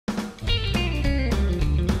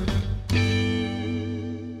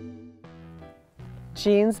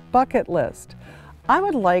Jean's bucket list. I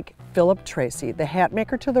would like Philip Tracy, the hat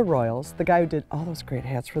maker to the Royals, the guy who did all those great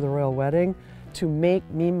hats for the royal wedding, to make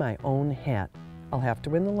me my own hat. I'll have to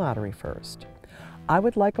win the lottery first. I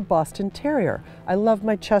would like a Boston Terrier. I love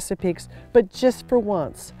my Chesapeakes, but just for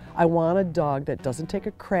once, I want a dog that doesn't take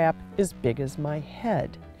a crap as big as my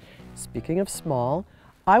head. Speaking of small,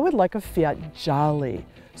 I would like a Fiat Jolly.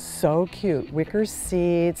 So cute, wicker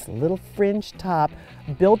seats, little fringe top,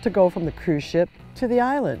 built to go from the cruise ship to the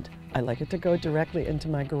island. I like it to go directly into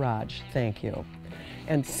my garage, thank you.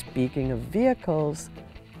 And speaking of vehicles,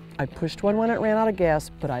 I pushed one when it ran out of gas,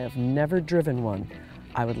 but I have never driven one.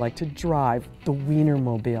 I would like to drive the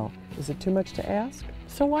Wienermobile. Is it too much to ask?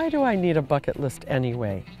 So why do I need a bucket list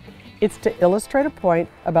anyway? It's to illustrate a point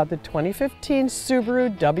about the 2015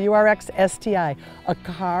 Subaru WRX STI, a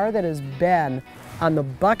car that has been on the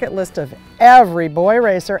bucket list of every boy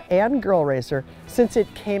racer and girl racer since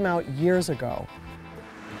it came out years ago.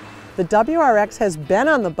 The WRX has been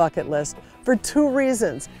on the bucket list for two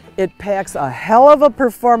reasons. It packs a hell of a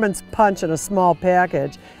performance punch in a small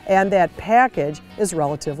package, and that package is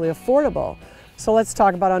relatively affordable. So let's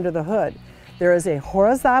talk about under the hood. There is a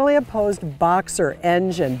horizontally opposed boxer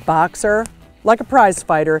engine. Boxer, like a prize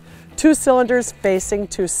fighter, 2 cylinders facing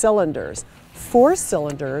 2 cylinders. 4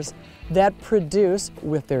 cylinders that produce,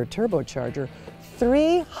 with their turbocharger,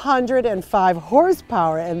 305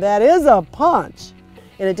 horsepower, and that is a punch.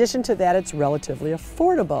 In addition to that, it's relatively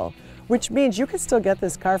affordable, which means you can still get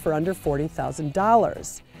this car for under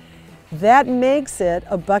 $40,000. That makes it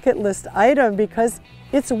a bucket list item because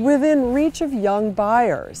it's within reach of young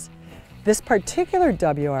buyers. This particular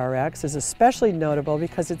WRX is especially notable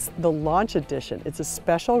because it's the launch edition. It's a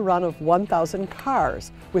special run of 1,000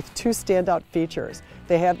 cars with 2 standout features.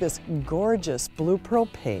 They have this gorgeous blue pearl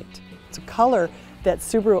paint. It's a color that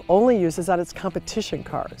Subaru only uses on its competition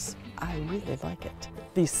cars. I really like it.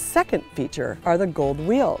 The second feature are the gold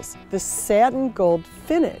wheels, the satin gold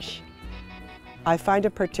finish. I find it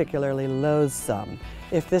particularly loathsome.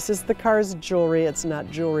 If this is the car's jewelry, it's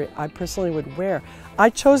not jewelry I personally would wear. I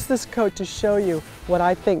chose this coat to show you what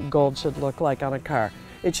I think gold should look like on a car.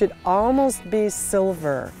 It should almost be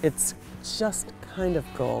silver. It's just kind of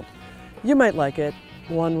gold. You might like it,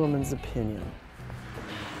 one woman's opinion.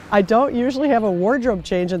 I don't usually have a wardrobe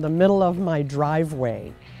change in the middle of my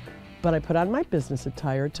driveway, but I put on my business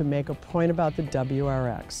attire to make a point about the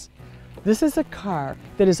WRX. This is a car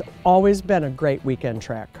that has always been a great weekend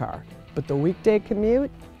track car, but the weekday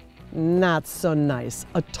commute, not so nice.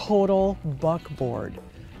 A total buckboard.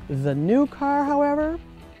 The new car, however,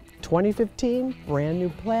 2015, brand new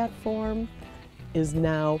platform, is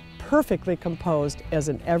now perfectly composed as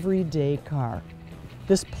an everyday car.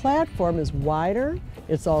 This platform is wider,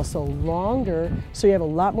 it's also longer, so you have a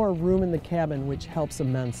lot more room in the cabin, which helps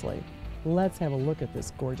immensely. Let's have a look at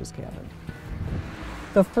this gorgeous cabin.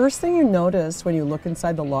 The first thing you notice when you look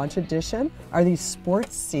inside the launch edition are these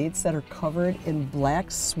sports seats that are covered in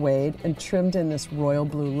black suede and trimmed in this royal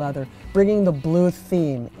blue leather, bringing the blue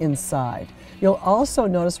theme inside. You'll also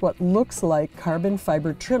notice what looks like carbon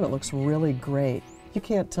fiber trim. It looks really great. You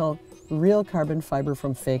can't tell real carbon fiber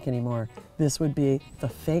from fake anymore. This would be the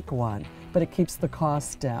fake one, but it keeps the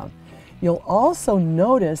cost down. You'll also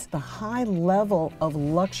notice the high level of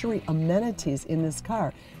luxury amenities in this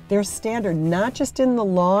car. They're standard not just in the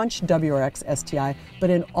launch WRX STI, but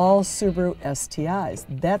in all Subaru STIs.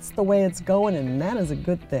 That's the way it's going, and that is a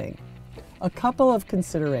good thing. A couple of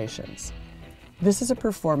considerations. This is a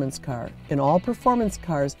performance car. In all performance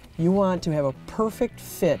cars, you want to have a perfect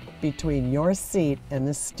fit between your seat and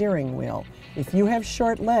the steering wheel. If you have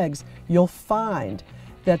short legs, you'll find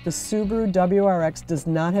that the Subaru WRX does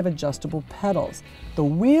not have adjustable pedals. The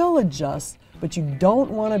wheel adjusts, but you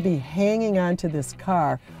don't want to be hanging onto this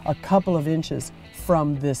car a couple of inches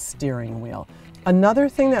from this steering wheel. Another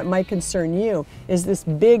thing that might concern you is this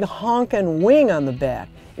big honkin' wing on the back.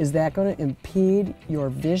 Is that going to impede your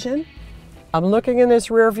vision? I'm looking in this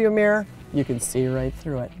rearview mirror. You can see right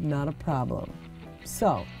through it, not a problem.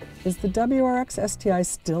 So, is the WRX STI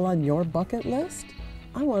still on your bucket list?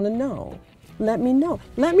 I want to know. Let me know.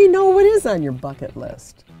 Let me know what is on your bucket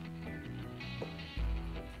list.